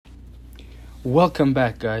Welcome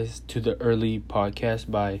back, guys, to the Early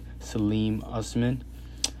Podcast by Salim Usman.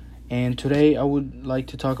 And today I would like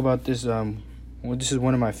to talk about this. This is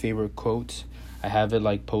one of my favorite quotes. I have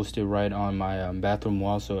it posted right on my bathroom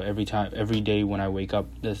wall. So every day when I wake up,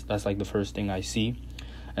 that's like the first thing I see.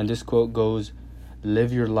 And this quote goes,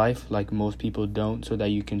 "Live your life like most people don't, so that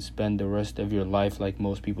you can spend the rest of your life like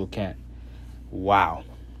most people can't." Wow.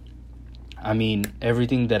 I mean,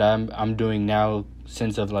 everything that I'm doing now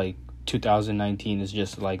since 2019 is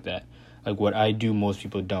just like that. Like what I do, most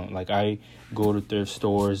people don't. Like I go to thrift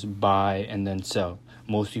stores, buy, and then sell.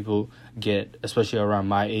 Most people get, especially around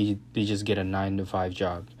my age, they just get a 9 to 5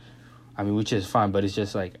 job. I mean, which is fine, but it's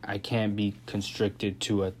just like I can't be constricted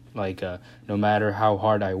to no matter how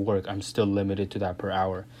hard I work, I'm still limited to that per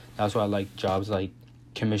hour. That's why I like jobs like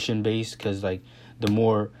commission based, because the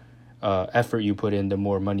more effort you put in, the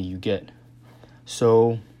more money you get.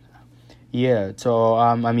 So yeah,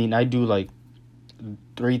 I do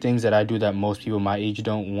 3 things that I do that most people my age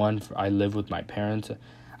don't. One, I live with my parents.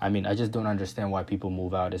 I mean, I just don't understand why people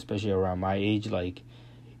move out, especially around my age. Like,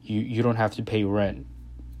 you don't have to pay rent.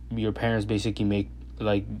 Your parents basically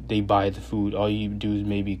they buy the food. All you do is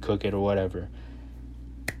maybe cook it or whatever.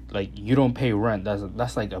 Like, you don't pay rent.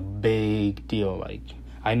 That's like a big deal. Like,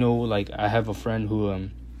 I know, I have a friend who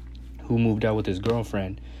moved out with his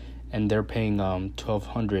girlfriend, and they're paying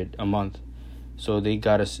 $1,200 a month. So they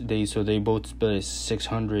both split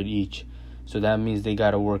 $600 each. So that means they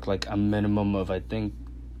gotta work like a minimum of, I think,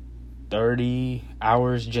 30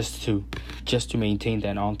 hours just to maintain that.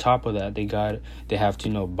 And on top of that, they have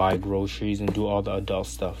to buy groceries and do all the adult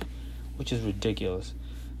stuff, which is ridiculous.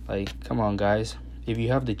 Like, come on, guys. If you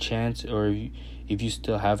have the chance, or if you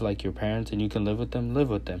still have your parents and you can live with them, live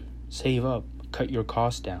with them. Save up, cut your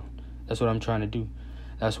costs down. That's what I'm trying to do.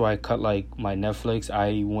 That's why I cut my Netflix.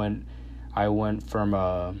 I went from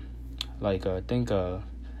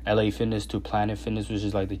LA Fitness to Planet Fitness, which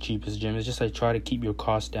is the cheapest gym. It's just try to keep your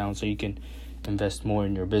costs down so you can invest more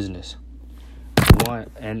in your business.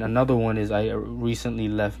 And another one is I recently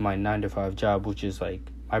left my 9 to 5 job, which is my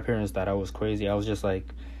parents thought I was crazy. I was just I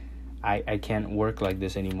can't work like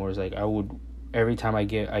this anymore. It's every time I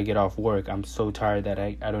get off work, I'm so tired that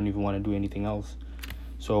I don't even want to do anything else.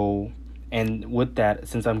 So, and with that,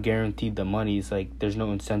 since I'm guaranteed the money, it's there's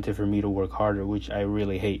no incentive for me to work harder, which I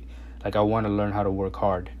really hate. I want to learn how to work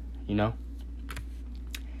hard,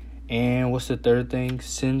 And what's the third thing?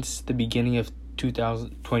 Since the beginning of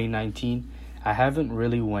 2019, I haven't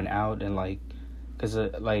really went out and because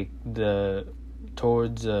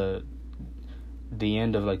towards the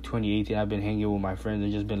end of 2018, I've been hanging with my friends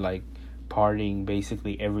and just been partying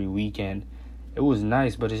basically every weekend. It was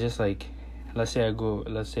nice, but it's just let's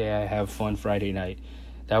say I have fun Friday night,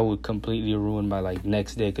 that would completely ruin my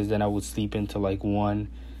next day, because then I would sleep until 1,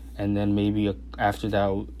 and then maybe after that I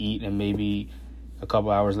would eat, and maybe a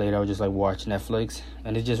couple hours later I would just watch Netflix,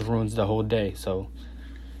 and it just ruins the whole day. So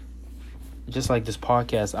just like this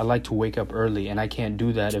podcast, I like to wake up early, and I can't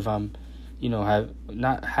do that if I'm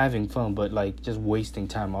not having fun, but just wasting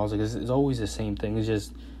time. I was it's always the same thing. It's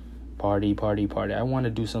just party. I want to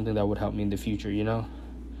do something that would help me in the future,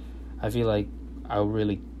 I feel I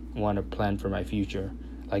really want to plan for my future.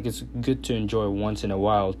 It's good to enjoy once in a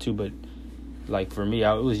while too, but for me,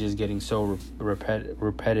 it was just getting so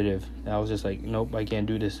repetitive. I was just nope, I can't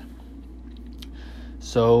do this.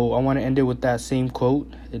 So I want to end it with that same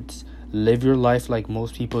quote. It's, live your life like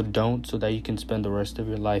most people don't, so that you can spend the rest of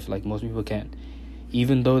your life like most people can't.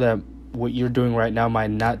 Even though that what you're doing right now might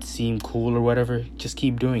not seem cool or whatever, just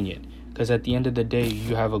keep doing it. Because at the end of the day,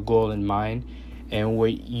 you have a goal in mind, and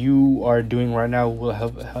what you are doing right now will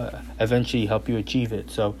eventually help you achieve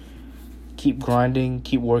it. So keep grinding,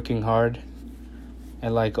 keep working hard,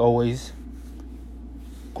 and always,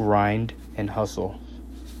 grind and hustle.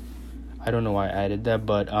 I don't know why I added that,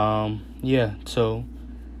 but yeah. So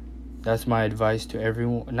that's my advice to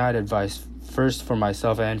everyone. Not advice, first for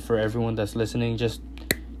myself and for everyone that's listening. Just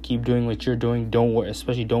keep doing what you're doing. Don't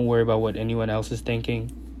worry about what anyone else is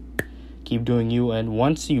thinking. Keep doing you, and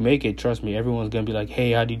once you make it, trust me, everyone's gonna be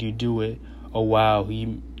hey, how did you do it? Oh wow,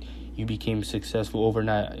 you became successful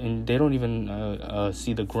overnight, and they don't even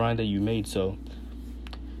see the grind that you made. So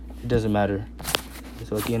it doesn't matter.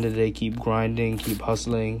 So at the end of the day, keep grinding, keep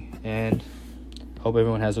hustling, and hope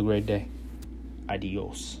everyone has a great day.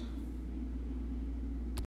 Adios.